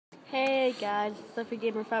Hey guys, it's Fluffy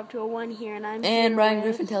Gamer 5201 here, and I'm and here Brian with,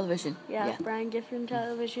 Griffin Television. Yeah, Brian Griffin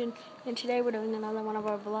Television, and today we're doing another one of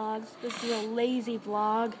our vlogs. This is a lazy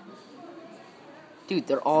vlog. Dude,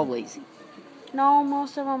 they're all lazy. No,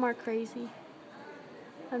 most of them are crazy.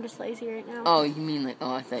 I'm just lazy right now. Oh, you mean like?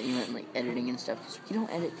 Oh, I thought you meant like editing and stuff. You don't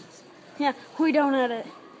edit these. Yeah, we don't edit.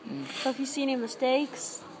 So if you see any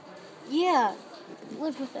mistakes, yeah,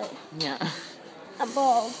 live with it. Yeah. I'm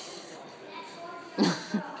bald.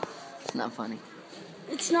 It's not funny.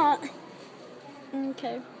 It's not.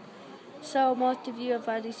 Okay. So most of you have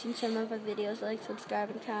already seen some of our videos. Like, subscribe,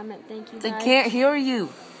 and comment. Thank you guys. They can't hear you.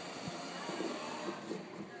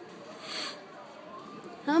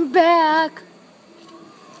 I'm back.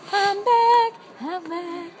 I'm back. I'm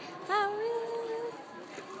back. I'm really.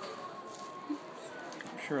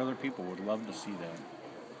 I'm sure other people would love to see that.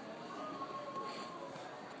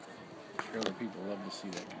 I'm sure other people love to see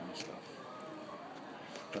that kind of stuff.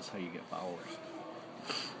 That's how you get followers.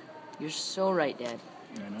 You're so right, Dad.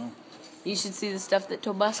 I know. You should see the stuff that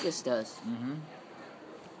Tobuscus does. Mm-hmm.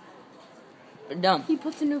 They're dumb. He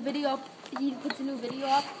puts a new video up.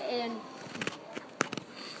 And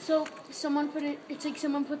so someone put it. It's like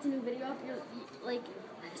someone puts a new video up.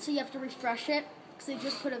 So you have to refresh it because they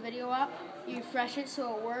just put a video up. You refresh it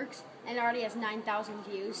so it works, and it already has 9,000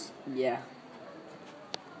 views. Yeah.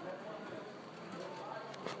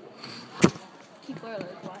 People are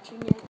like watching it.